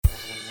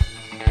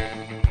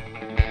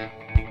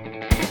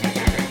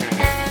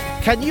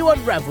Can you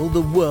unravel the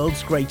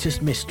world's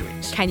greatest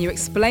mysteries? Can you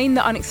explain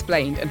the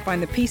unexplained and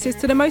find the pieces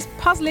to the most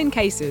puzzling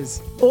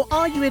cases? Or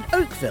are you in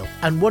Oakville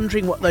and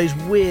wondering what those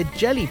weird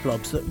jelly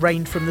blobs that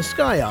rained from the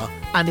sky are?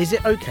 And is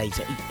it okay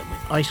to eat them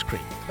with ice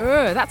cream?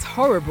 Ugh, that's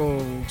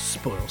horrible.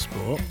 Spoil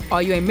sport.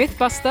 Are you a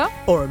mythbuster?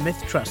 Or a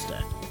myth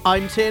truster?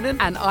 I'm Tiernan.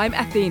 And I'm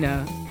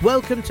Athena.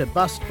 Welcome to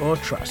Bust or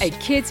Trust, a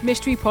kids'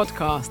 mystery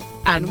podcast.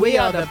 And we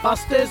are the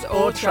Busters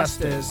or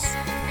Trusters.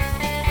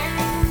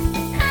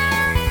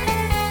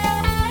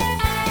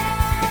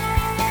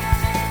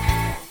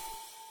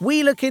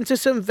 We look into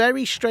some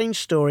very strange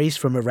stories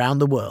from around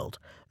the world.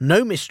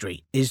 No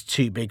mystery is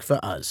too big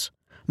for us.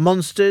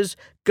 Monsters,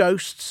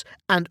 ghosts,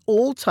 and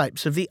all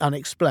types of the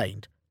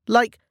unexplained.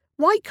 Like,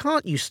 why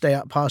can't you stay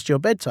up past your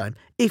bedtime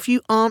if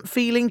you aren't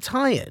feeling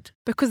tired?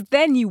 Because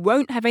then you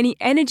won't have any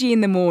energy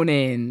in the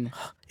morning.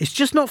 It's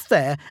just not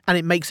fair, and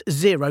it makes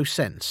zero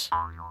sense.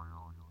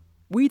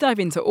 We dive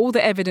into all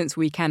the evidence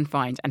we can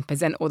find and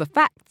present all the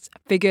facts,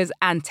 figures,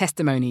 and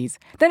testimonies.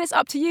 Then it's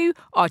up to you,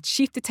 our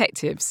chief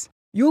detectives.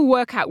 You'll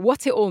work out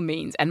what it all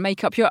means and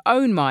make up your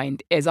own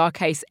mind. Is our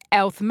case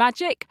elf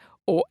magic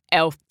or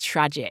elf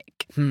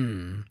tragic?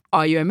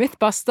 Are you a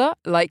mythbuster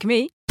like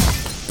me?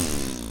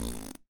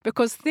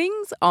 Because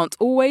things aren't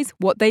always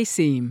what they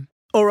seem.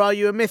 Or are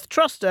you a myth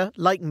truster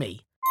like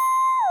me?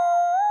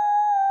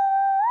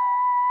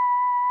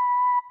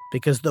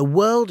 Because the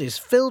world is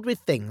filled with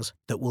things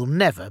that will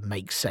never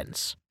make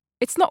sense.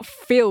 It's not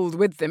filled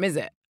with them, is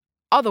it?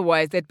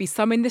 Otherwise there'd be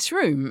some in this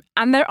room,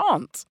 and there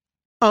aren't.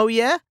 Oh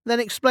yeah? Then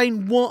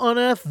explain what on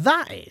earth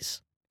that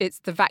is. It's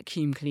the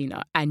vacuum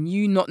cleaner, and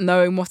you not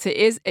knowing what it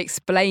is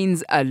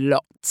explains a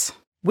lot.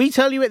 We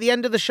tell you at the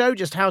end of the show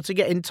just how to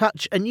get in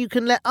touch, and you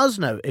can let us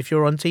know if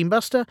you're on Team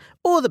Buster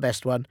or the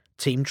best one,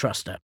 Team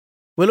Truster.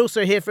 We'll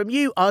also hear from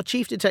you, our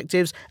chief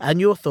detectives, and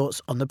your thoughts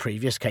on the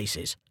previous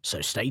cases, so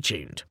stay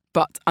tuned.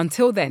 But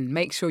until then,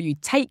 make sure you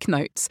take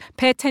notes,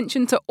 pay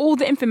attention to all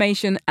the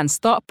information, and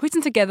start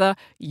putting together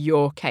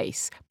your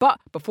case. But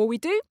before we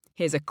do,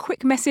 here's a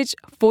quick message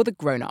for the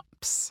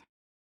grown-ups.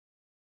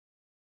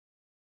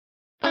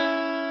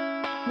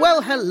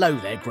 Well, hello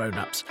there,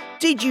 grown-ups.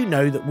 Did you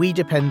know that we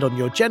depend on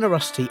your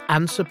generosity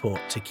and support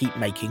to keep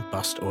making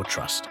Bust or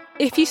Trust?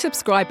 If you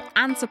subscribe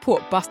and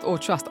support Bust or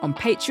Trust on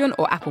Patreon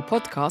or Apple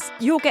Podcasts,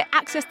 you'll get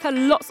access to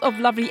lots of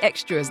lovely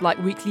extras like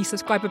weekly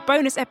subscriber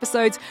bonus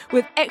episodes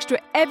with extra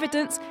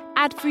evidence,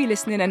 ad-free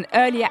listening and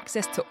early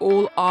access to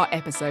all our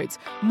episodes.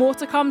 More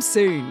to come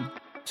soon.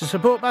 To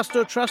support Bust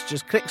or Trust,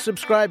 just click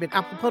subscribe in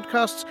Apple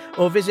Podcasts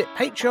or visit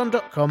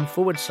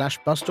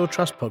patreon.com/Bust or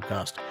Trust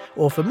podcast.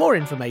 Or for more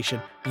information,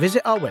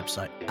 visit our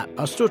website at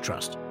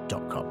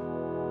bustortrust.com.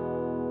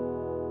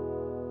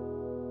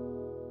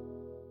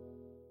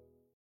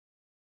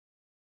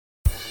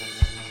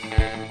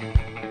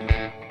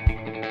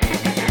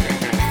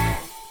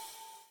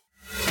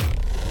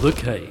 The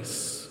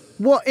case.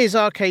 What is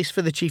our case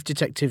for the chief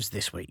detectives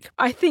this week?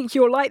 I think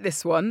you'll like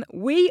this one.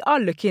 We are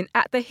looking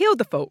at the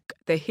Hildefolk,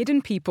 the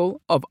hidden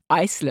people of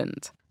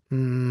Iceland.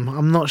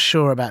 I'm not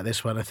sure about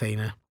this one,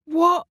 Athena.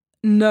 What?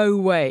 No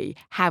way.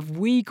 Have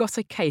we got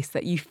a case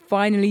that you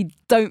finally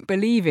don't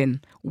believe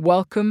in?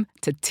 Welcome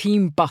to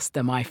Team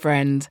Buster, my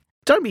friend.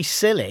 Don't be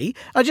silly.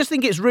 I just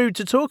think it's rude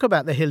to talk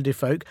about the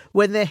Hildefolk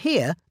when they're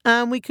here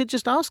and we could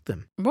just ask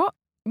them. What?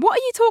 What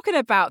are you talking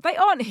about? They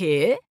aren't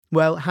here.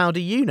 Well, how do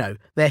you know?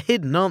 They're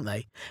hidden, aren't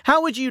they?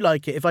 How would you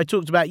like it if I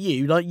talked about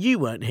you like you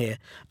weren't here?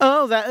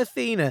 Oh, that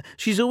Athena.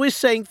 She's always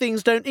saying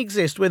things don't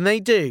exist when they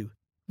do.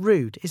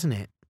 Rude, isn't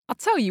it? I'll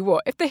tell you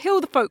what, if the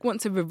Hildefolk want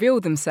to reveal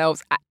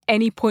themselves at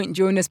any point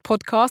during this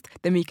podcast,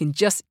 then we can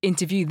just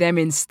interview them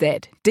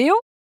instead. Deal?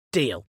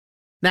 Deal.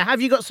 Now,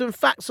 have you got some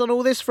facts on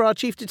all this for our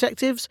chief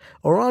detectives,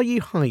 or are you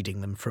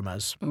hiding them from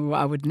us? Oh,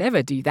 I would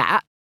never do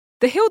that.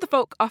 The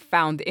Hildefolk are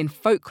found in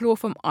folklore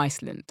from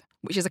Iceland,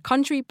 which is a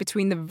country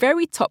between the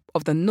very top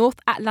of the North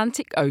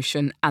Atlantic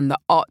Ocean and the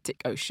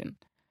Arctic Ocean.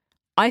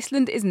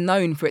 Iceland is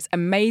known for its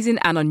amazing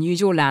and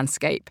unusual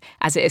landscape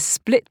as it is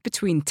split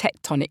between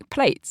tectonic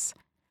plates.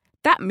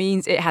 That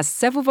means it has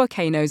several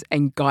volcanoes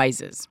and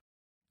geysers.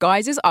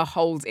 Geysers are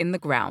holes in the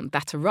ground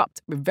that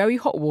erupt with very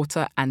hot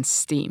water and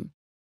steam.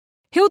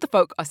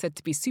 Hildefolk are said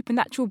to be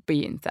supernatural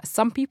beings that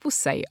some people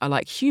say are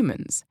like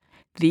humans.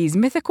 These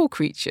mythical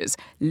creatures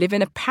live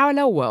in a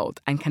parallel world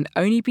and can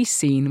only be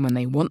seen when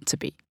they want to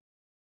be.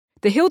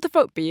 The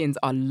Hildefolk beings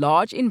are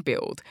large in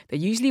build, they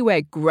usually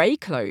wear grey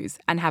clothes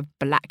and have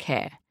black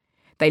hair.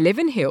 They live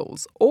in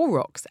hills or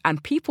rocks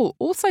and people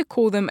also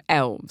call them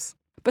elves.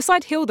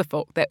 Beside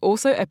Hildefolk, there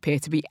also appear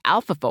to be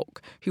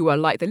Alphafolk, who are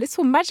like the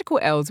little magical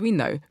elves we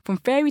know from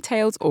fairy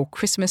tales or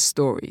Christmas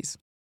stories.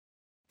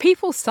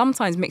 People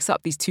sometimes mix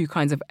up these two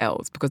kinds of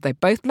elves because they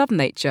both love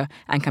nature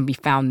and can be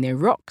found near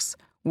rocks,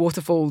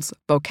 waterfalls,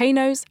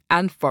 volcanoes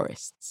and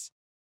forests.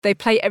 They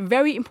play a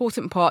very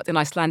important part in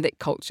Icelandic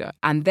culture,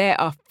 and there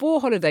are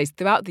 4 holidays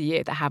throughout the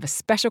year that have a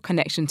special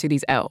connection to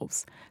these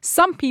elves.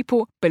 Some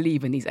people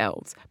believe in these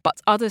elves,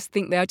 but others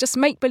think they are just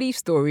make-believe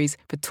stories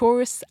for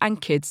tourists and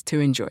kids to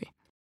enjoy.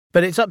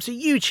 But it's up to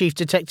you, Chief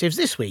Detectives,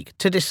 this week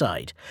to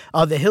decide.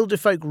 Are the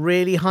Hildefolk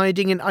really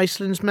hiding in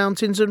Iceland's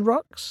mountains and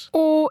rocks?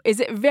 Or is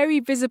it very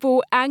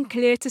visible and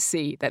clear to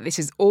see that this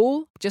is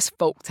all just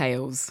folk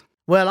tales?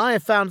 Well, I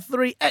have found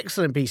 3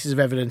 excellent pieces of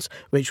evidence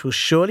which will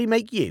surely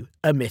make you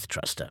a myth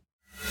truster.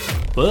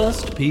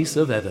 First piece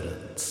of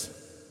evidence.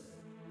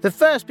 The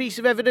first piece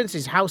of evidence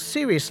is how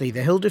seriously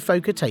the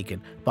Hildefolk are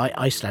taken by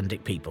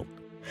Icelandic people.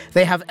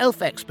 They have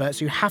elf experts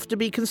who have to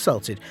be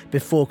consulted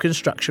before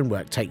construction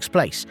work takes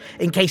place,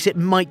 in case it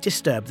might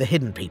disturb the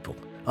hidden people.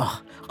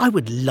 Oh, I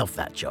would love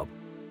that job.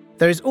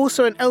 There is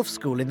also an elf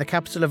school in the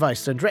capital of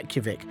Iceland,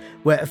 Reykjavik,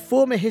 where a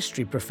former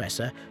history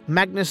professor,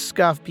 Magnus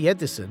Skarf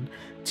Pedersen,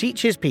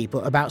 teaches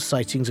people about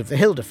sightings of the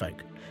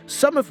Hildefolk,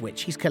 some of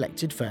which he's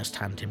collected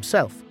firsthand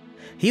himself.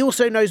 He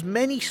also knows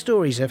many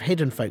stories of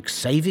hidden folk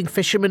saving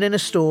fishermen in a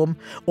storm,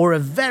 or a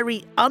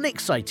very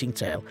unexciting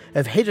tale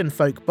of hidden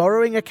folk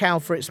borrowing a cow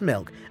for its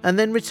milk and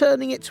then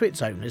returning it to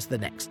its owners the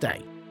next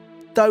day.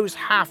 Those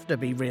have to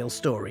be real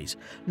stories.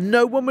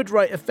 No one would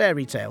write a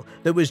fairy tale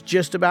that was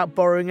just about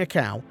borrowing a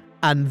cow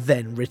and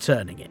then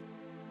returning it.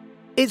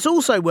 It's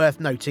also worth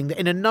noting that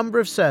in a number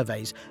of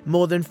surveys,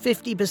 more than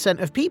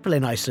 50% of people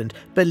in Iceland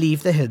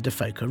believe the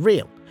Hildefolk are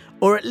real,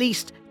 or at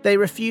least they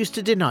refuse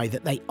to deny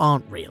that they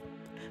aren't real.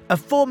 A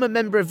former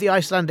member of the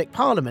Icelandic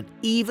parliament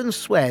even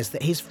swears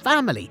that his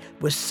family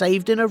was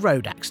saved in a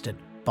road accident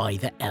by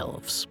the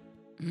elves.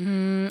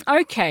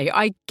 OK,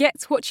 I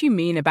get what you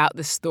mean about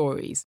the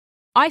stories.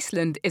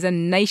 Iceland is a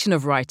nation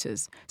of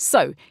writers,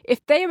 so if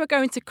they were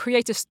going to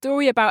create a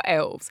story about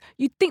elves,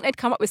 you'd think they'd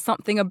come up with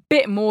something a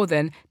bit more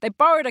than they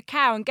borrowed a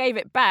cow and gave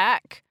it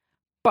back.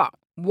 But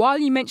while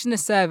you mention the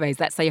surveys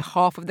that say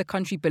half of the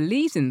country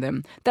believes in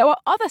them, there are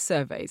other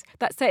surveys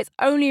that say it's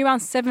only around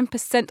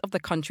 7% of the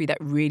country that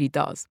really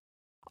does.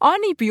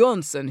 Arne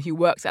Björnsson, who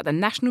works at the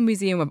National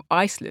Museum of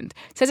Iceland,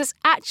 says it's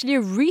actually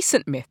a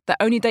recent myth that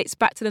only dates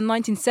back to the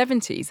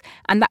 1970s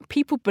and that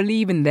people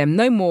believe in them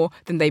no more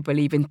than they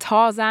believe in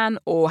Tarzan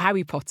or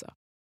Harry Potter.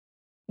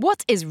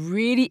 What is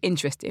really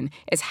interesting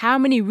is how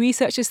many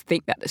researchers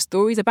think that the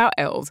stories about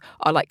elves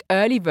are like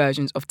early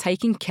versions of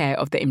taking care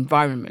of the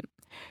environment.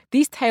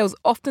 These tales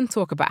often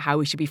talk about how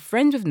we should be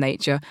friends with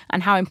nature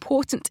and how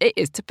important it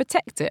is to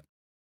protect it.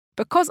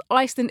 Because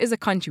Iceland is a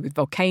country with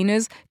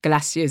volcanoes,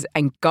 glaciers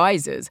and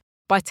geysers,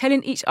 by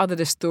telling each other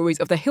the stories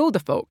of the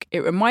Hildefolk,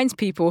 it reminds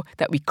people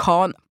that we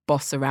can't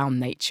boss around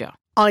nature.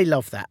 I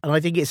love that, and I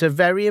think it's a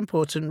very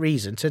important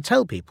reason to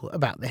tell people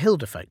about the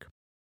Hildefolk.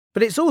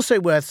 But it's also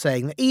worth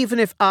saying that even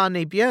if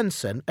Arne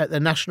Björnsson at the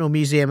National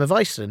Museum of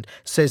Iceland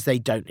says they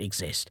don't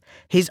exist,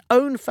 his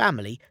own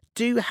family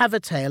do have a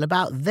tale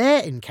about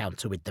their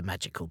encounter with the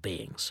magical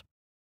beings.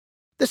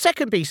 The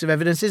second piece of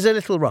evidence is a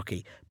little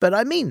rocky, but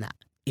I mean that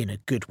in a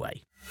good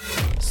way.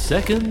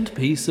 Second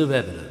piece of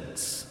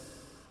evidence.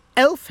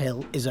 Elf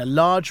Hill is a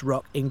large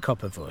rock in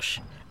Kopervik,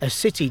 a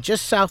city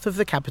just south of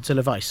the capital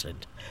of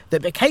Iceland,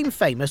 that became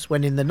famous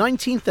when in the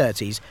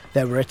 1930s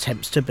there were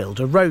attempts to build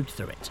a road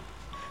through it.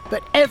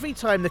 But every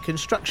time the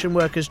construction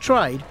workers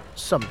tried,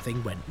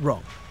 something went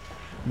wrong.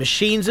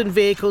 Machines and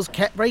vehicles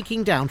kept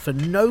breaking down for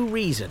no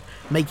reason,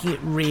 making it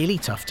really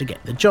tough to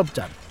get the job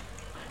done.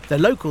 The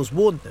locals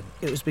warned them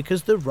it was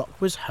because the rock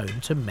was home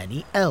to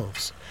many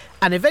elves,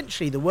 and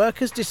eventually the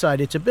workers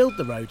decided to build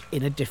the road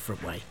in a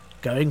different way,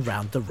 going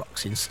round the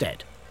rocks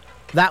instead.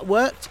 That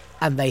worked,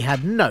 and they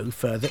had no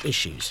further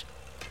issues.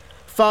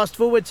 Fast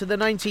forward to the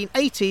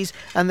 1980s,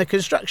 and the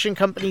construction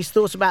companies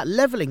thought about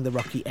levelling the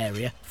rocky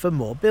area for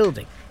more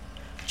building.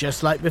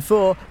 Just like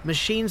before,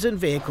 machines and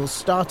vehicles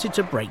started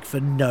to break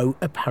for no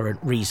apparent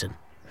reason.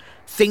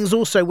 Things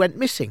also went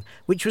missing,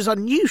 which was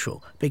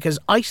unusual because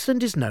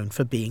Iceland is known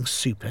for being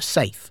super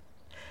safe.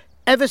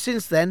 Ever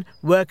since then,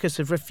 workers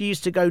have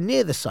refused to go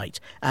near the site,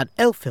 and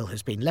Elf Hill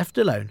has been left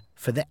alone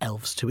for the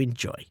elves to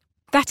enjoy.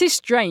 That is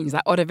strange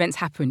that odd events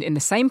happened in the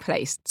same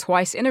place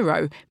twice in a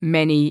row,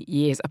 many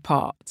years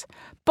apart.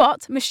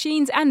 But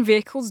machines and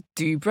vehicles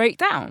do break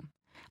down.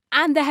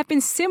 And there have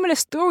been similar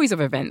stories of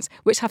events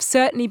which have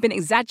certainly been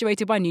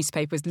exaggerated by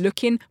newspapers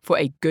looking for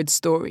a good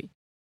story.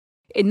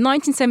 In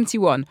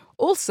 1971,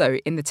 also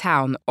in the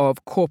town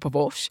of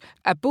Kopervik,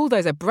 a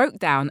bulldozer broke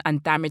down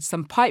and damaged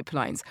some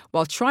pipelines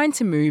while trying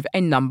to move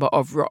a number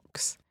of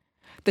rocks.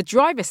 The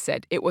driver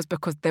said it was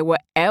because there were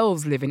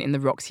elves living in the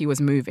rocks he was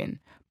moving.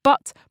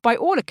 But by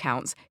all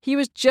accounts, he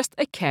was just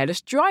a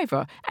careless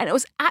driver, and it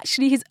was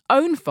actually his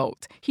own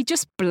fault. He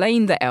just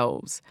blamed the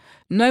elves.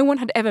 No one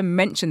had ever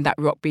mentioned that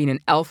rock being an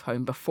elf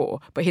home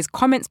before, but his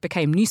comments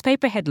became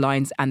newspaper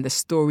headlines and the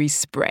story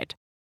spread.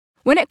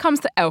 When it comes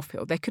to Elf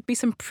Hill, there could be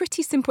some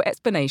pretty simple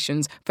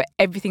explanations for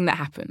everything that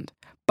happened.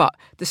 But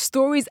the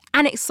stories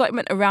and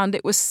excitement around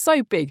it was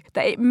so big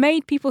that it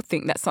made people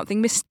think that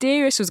something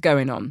mysterious was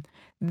going on.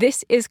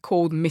 This is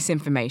called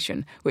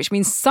misinformation, which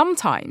means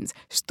sometimes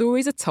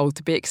stories are told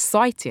to be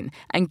exciting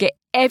and get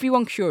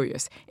everyone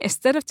curious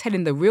instead of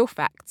telling the real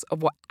facts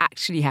of what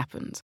actually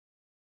happened.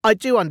 I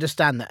do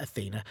understand that,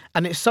 Athena,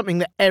 and it's something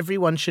that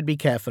everyone should be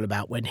careful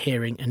about when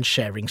hearing and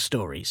sharing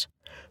stories.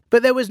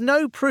 But there was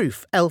no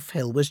proof Elf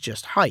Hill was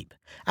just hype.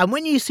 And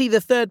when you see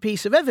the third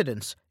piece of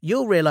evidence,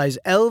 you'll realise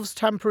elves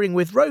tampering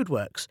with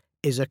roadworks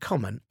is a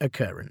common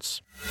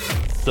occurrence.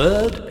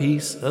 Third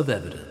piece of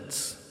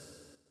evidence.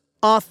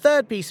 Our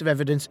third piece of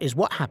evidence is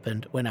what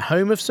happened when a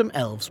home of some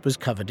elves was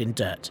covered in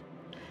dirt.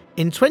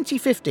 In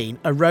 2015,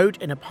 a road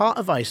in a part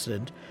of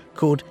Iceland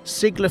called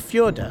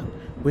Siglafjordur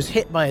was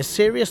hit by a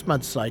serious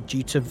mudslide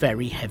due to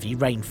very heavy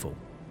rainfall.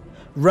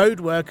 Road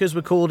workers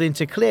were called in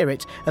to clear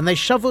it, and they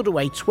shoveled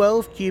away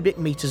 12 cubic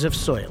metres of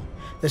soil,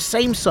 the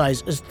same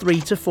size as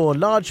 3 to 4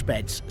 large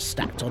beds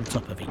stacked on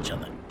top of each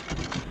other.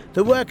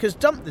 The workers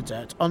dumped the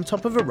dirt on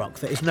top of a rock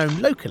that is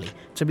known locally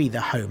to be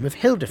the home of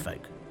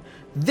Hildefolk.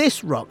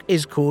 This rock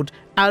is called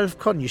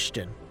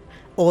Alfkonjusten,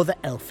 or the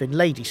Elfin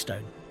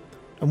Ladystone.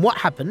 And what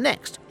happened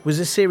next was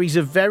a series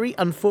of very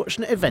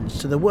unfortunate events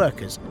to the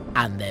workers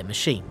and their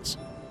machines.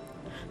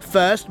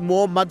 First,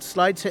 more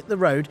mudslides hit the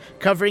road,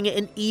 covering it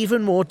in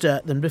even more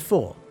dirt than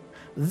before.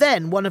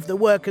 Then one of the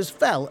workers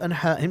fell and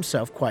hurt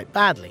himself quite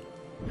badly.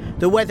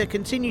 The weather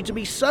continued to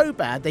be so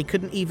bad they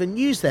couldn't even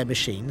use their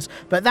machines,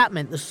 but that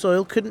meant the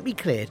soil couldn't be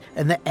cleared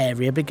and the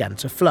area began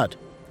to flood.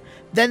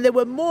 Then there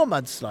were more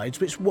mudslides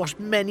which washed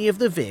many of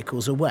the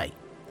vehicles away.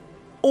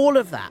 All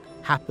of that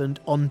happened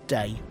on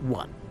day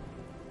 1.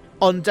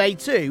 On day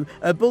 2,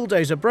 a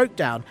bulldozer broke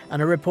down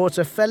and a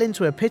reporter fell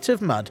into a pit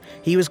of mud.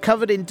 He was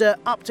covered in dirt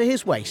up to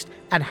his waist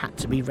and had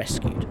to be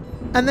rescued.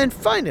 And then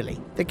finally,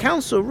 the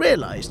council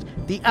realised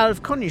the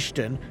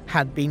Alfkonjusten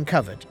had been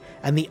covered,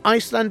 and the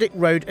Icelandic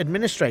Road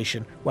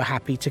Administration were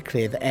happy to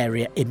clear the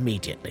area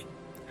immediately.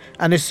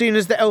 And as soon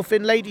as the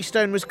Elfin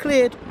Ladystone was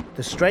cleared,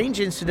 the strange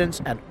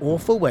incidents and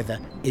awful weather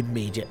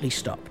immediately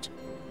stopped.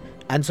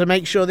 And to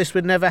make sure this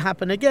would never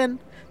happen again,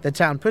 the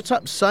town put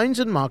up signs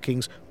and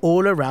markings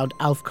all around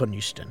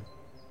Alfkonjusten.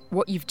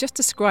 What you've just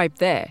described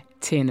there,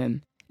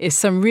 Tiernan, is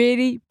some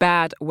really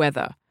bad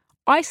weather.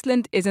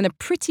 Iceland is in a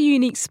pretty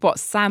unique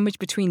spot sandwiched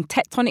between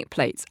tectonic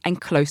plates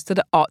and close to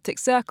the Arctic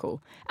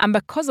Circle, and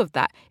because of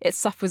that, it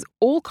suffers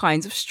all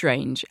kinds of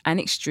strange and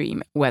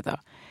extreme weather.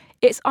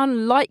 It's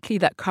unlikely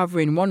that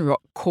covering one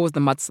rock caused the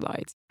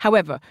mudslides.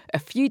 However, a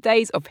few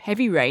days of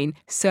heavy rain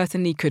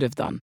certainly could have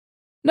done.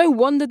 No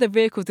wonder the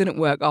vehicles didn't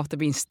work after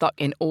being stuck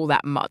in all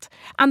that mud,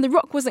 and the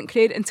rock wasn't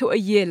cleared until a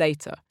year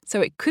later, so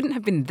it couldn't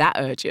have been that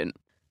urgent.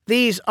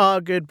 These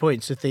are good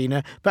points,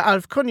 Athena, but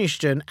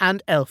Alfkonjusten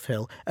and Elf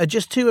Hill are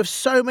just 2 of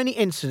so many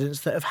incidents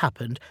that have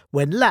happened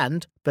when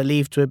land,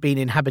 believed to have been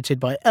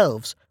inhabited by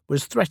elves,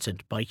 was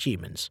threatened by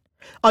humans.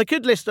 I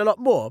could list a lot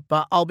more,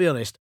 but I'll be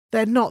honest,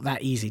 they're not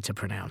that easy to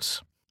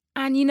pronounce.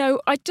 And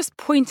I'd just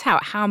point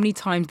out how many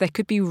times there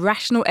could be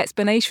rational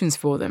explanations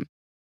for them.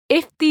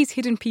 If these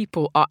hidden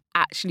people are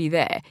actually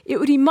there, it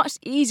would be much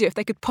easier if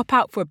they could pop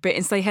out for a bit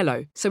and say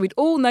hello, so we'd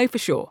all know for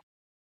sure.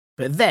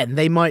 But then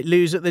they might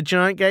lose at the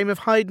giant game of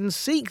hide and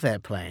seek they're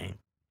playing.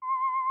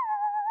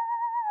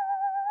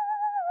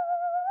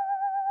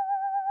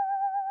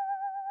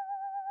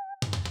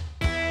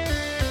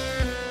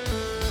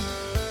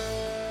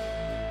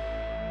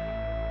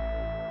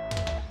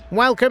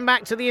 Welcome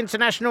back to the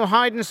International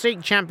Hide and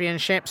Seek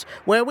Championships,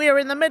 where we are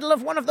in the middle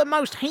of one of the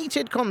most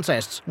heated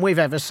contests we've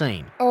ever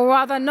seen. Or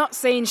rather not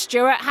seen,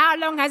 Stuart. How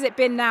long has it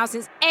been now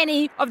since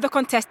any of the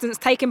contestants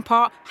taking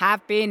part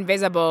have been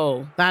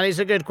visible? That is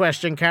a good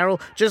question, Carol.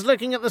 Just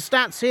looking at the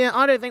stats here,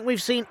 I don't think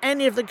we've seen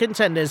any of the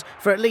contenders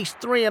for at least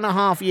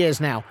 3.5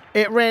 years now.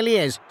 It really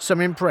is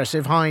some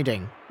impressive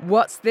hiding.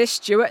 What's this,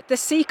 Stuart? The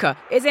Seeker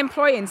is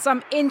employing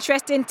some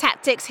interesting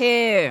tactics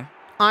here.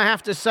 I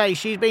have to say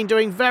she's been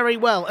doing very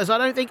well, as I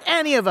don't think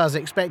any of us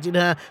expected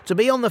her to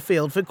be on the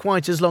field for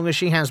quite as long as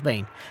she has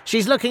been.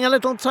 She's looking a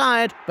little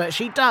tired, but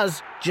she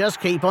does just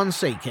keep on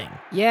seeking.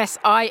 Yes,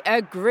 I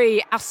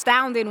agree.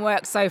 Astounding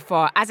work so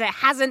far, as it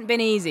hasn't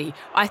been easy.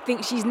 I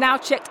think she's now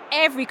checked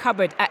every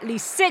cupboard at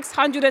least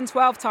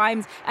 612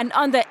 times, and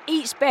under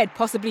each bed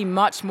possibly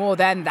much more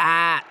than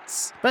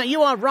that. But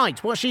you are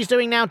right, what she's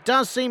doing now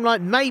does seem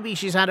like maybe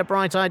she's had a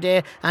bright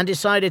idea and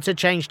decided to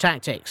change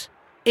tactics.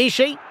 Is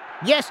she?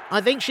 Yes, I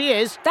think she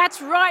is.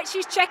 That's right,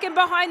 she's checking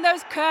behind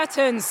those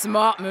curtains.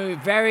 Smart move,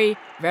 very,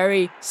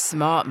 very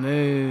smart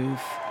move.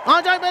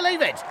 I don't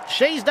believe it.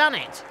 She's done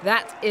it.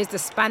 That is the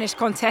Spanish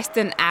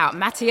contestant out,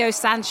 Mateo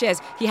Sanchez.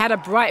 He had a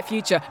bright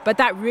future, but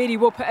that really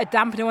will put a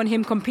dampener on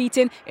him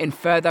competing in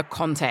further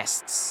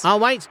contests. Oh,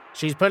 wait.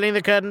 She's pulling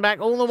the curtain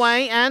back all the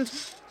way and...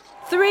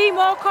 3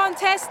 more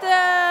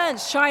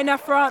contestants! China,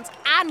 France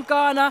and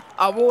Ghana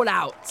are all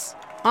out.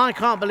 I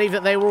can't believe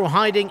that they were all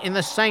hiding in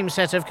the same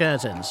set of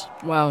curtains.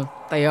 Well,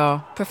 they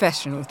are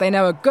professionals. They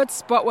know a good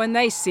spot when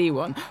they see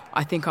one.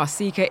 I think our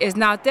Seeker is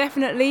now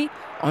definitely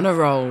on a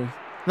roll.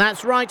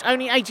 That's right,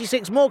 only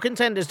 86 more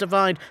contenders to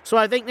find, so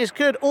I think this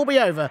could all be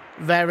over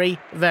very,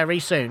 very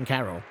soon,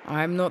 Carol.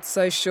 I'm not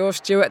so sure,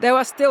 Stuart. There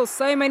are still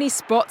so many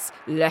spots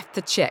left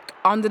to check.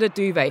 Under the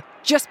duvet,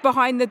 just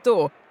behind the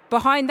door,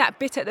 behind that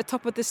bit at the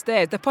top of the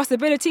stairs. The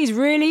possibilities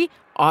really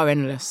are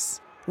endless.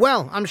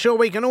 Well, I'm sure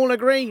we can all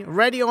agree,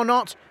 ready or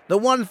not, the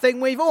one thing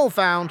we've all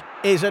found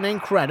is an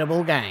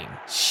incredible game.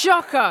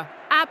 Shocker!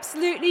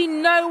 absolutely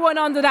no one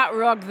under that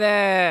rug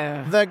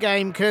there. The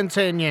game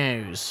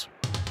continues.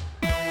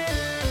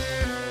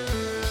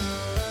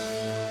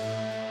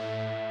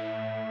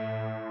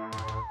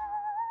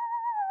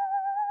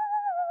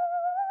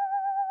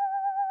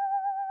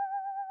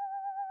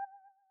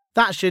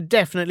 That should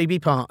definitely be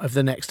part of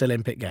the next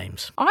Olympic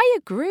Games. I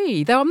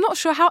agree, though I'm not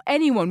sure how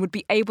anyone would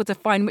be able to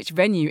find which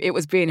venue it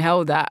was being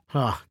held at.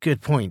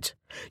 Good point.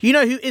 You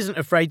know who isn't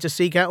afraid to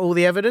seek out all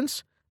the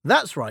evidence?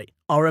 That's right,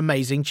 our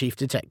amazing chief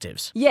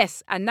detectives.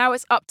 Yes, and now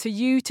it's up to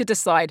you to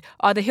decide,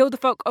 are the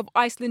Hildefolk of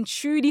Iceland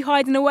truly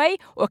hiding away,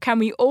 or can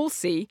we all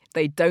see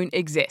they don't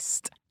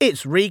exist?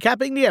 It's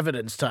recapping the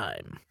evidence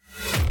time.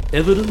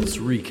 Evidence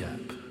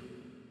recap.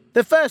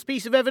 The first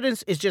piece of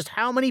evidence is just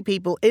how many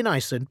people in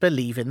Iceland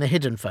believe in the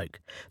hidden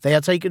folk. They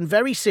are taken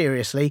very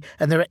seriously,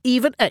 and there are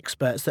even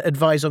experts that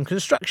advise on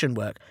construction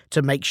work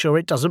to make sure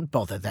it doesn't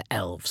bother the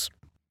elves.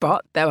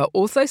 But there are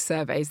also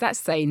surveys that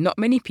say not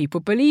many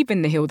people believe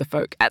in the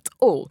Hildefolk at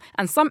all,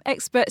 and some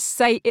experts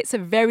say it's a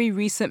very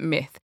recent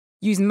myth,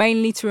 used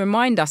mainly to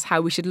remind us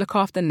how we should look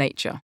after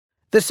nature.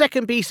 The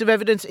second piece of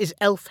evidence is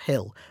Elf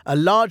Hill, a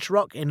large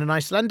rock in an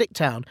Icelandic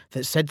town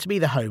that's said to be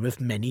the home of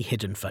many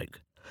hidden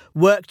folk.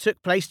 Work took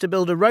place to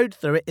build a road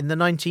through it in the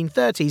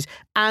 1930s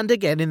and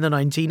again in the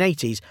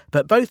 1980s,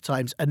 but both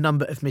times a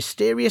number of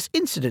mysterious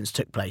incidents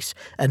took place,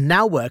 and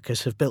now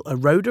workers have built a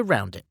road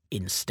around it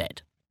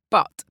instead.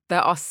 But there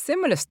are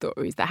similar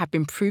stories that have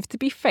been proved to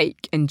be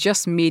fake and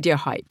just media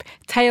hype,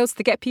 tales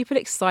to get people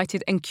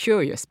excited and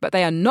curious, but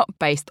they are not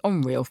based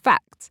on real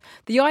facts.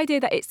 The idea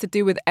that it's to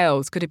do with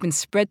elves could have been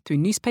spread through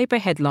newspaper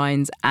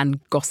headlines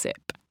and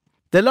gossip.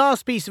 The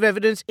last piece of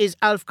evidence is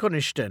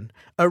Alfkonistun,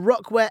 a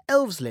rock where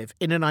elves live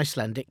in an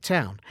Icelandic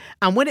town.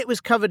 And when it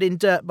was covered in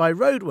dirt by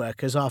road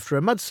workers after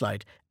a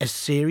mudslide, a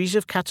series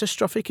of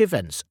catastrophic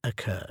events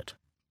occurred.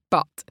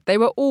 But they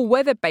were all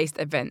weather-based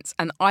events,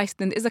 and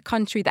Iceland is a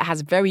country that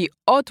has very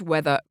odd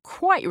weather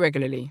quite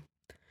regularly.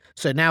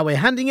 So now we're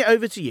handing it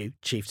over to you,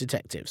 Chief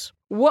Detectives.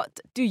 What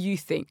do you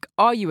think?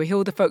 Are you a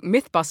Hildefolk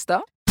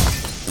mythbuster?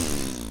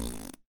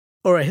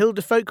 Or a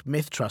Hildefolk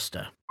myth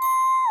truster?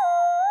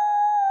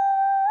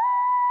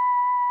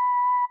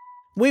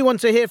 We want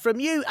to hear from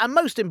you, and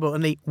most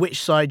importantly,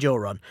 which side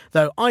you're on.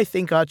 Though I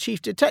think our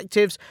chief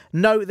detectives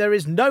know there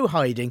is no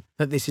hiding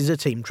that this is a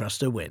Team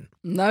Truster win.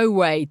 No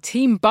way.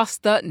 Team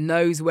Buster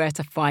knows where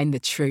to find the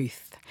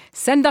truth.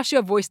 Send us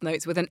your voice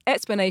notes with an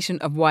explanation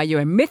of why you're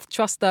a myth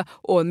truster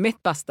or a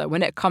mythbuster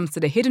when it comes to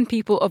the hidden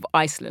people of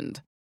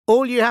Iceland.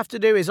 All you have to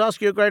do is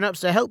ask your grown-ups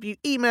to help you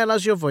email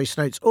us your voice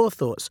notes or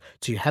thoughts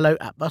to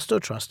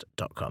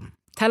hello@bustortrust.com.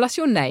 Tell us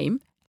your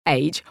name,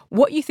 age,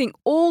 what you think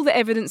all the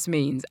evidence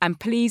means, and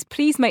please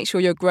make sure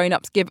your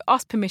grown-ups give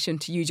us permission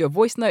to use your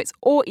voice notes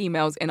or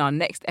emails in our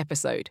next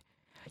episode.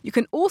 You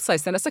can also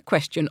send us a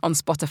question on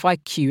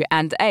Spotify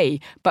Q&A,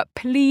 but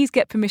please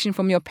get permission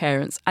from your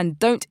parents and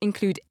don't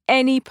include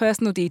any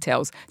personal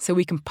details so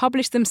we can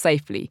publish them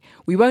safely.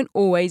 We won't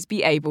always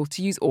be able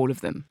to use all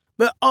of them.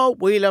 But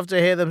we love to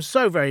hear them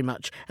so very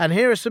much. And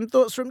here are some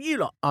thoughts from you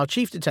lot, our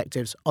chief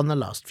detectives, on the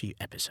last few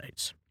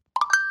episodes.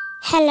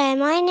 Hello,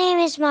 my name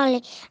is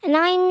Molly and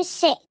I'm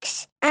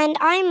 6 and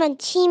I'm on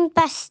Team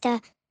Buster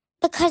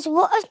because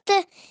what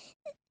if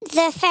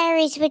the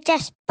fairies were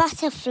just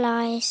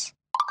butterflies?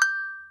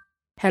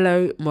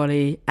 Hello,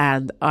 Molly,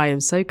 and I am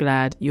so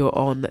glad you're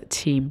on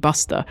Team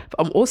Buster.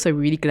 But I'm also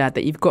really glad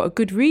that you've got a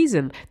good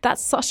reason.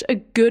 That's such a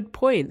good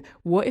point.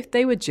 What if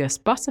they were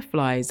just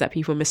butterflies that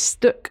people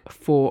mistook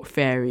for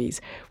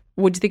fairies?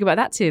 What do you think about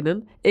that,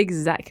 Tiernan?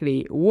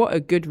 Exactly. What a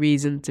good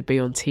reason to be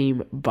on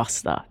Team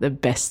Buster, the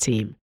best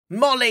team.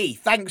 Molly,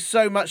 thanks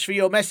so much for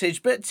your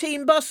message, but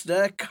Team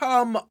Buster,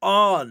 come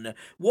on.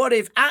 What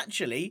if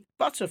actually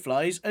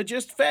butterflies are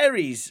just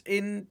fairies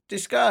in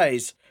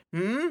disguise?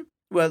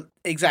 Well,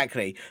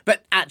 exactly.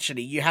 But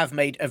actually, you have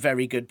made a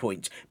very good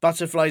point.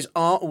 Butterflies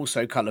are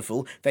also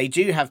colourful, they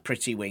do have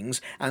pretty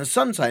wings, and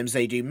sometimes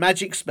they do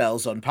magic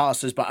spells on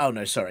passers-by. Oh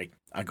no, sorry,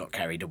 I got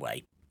carried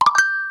away.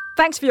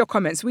 Thanks for your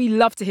comments. We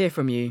love to hear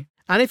from you.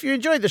 And if you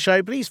enjoyed the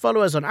show, please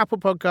follow us on Apple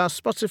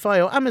Podcasts,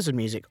 Spotify or Amazon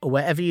Music or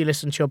wherever you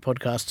listen to your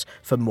podcasts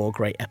for more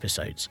great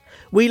episodes.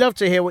 We love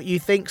to hear what you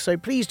think, so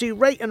please do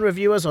rate and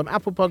review us on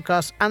Apple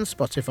Podcasts and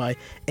Spotify.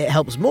 It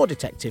helps more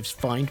detectives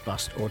find,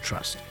 bust or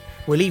trust.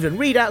 We'll even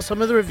read out some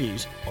of the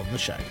reviews on the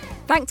show.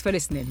 Thanks for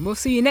listening. We'll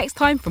see you next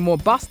time for more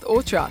Bust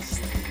or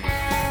Trust.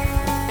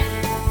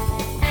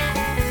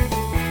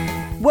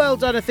 Well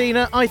done,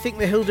 Athena. I think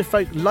the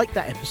Hildefolk liked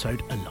that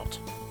episode a lot.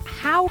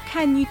 How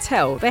can you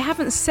tell? They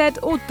haven't said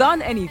or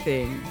done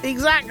anything.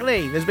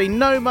 Exactly. There's been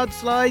no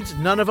mudslides,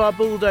 none of our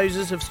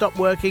bulldozers have stopped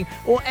working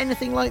or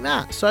anything like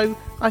that. So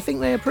I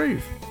think they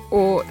approve.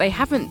 Or they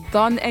haven't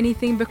done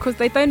anything because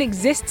they don't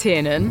exist,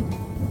 Tiernan.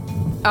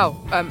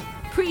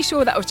 Pretty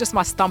sure that was just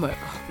my stomach.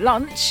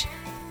 Lunch?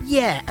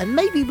 Yeah, and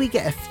maybe we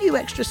get a few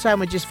extra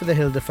sandwiches for the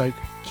Hildefolk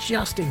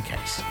just in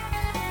case.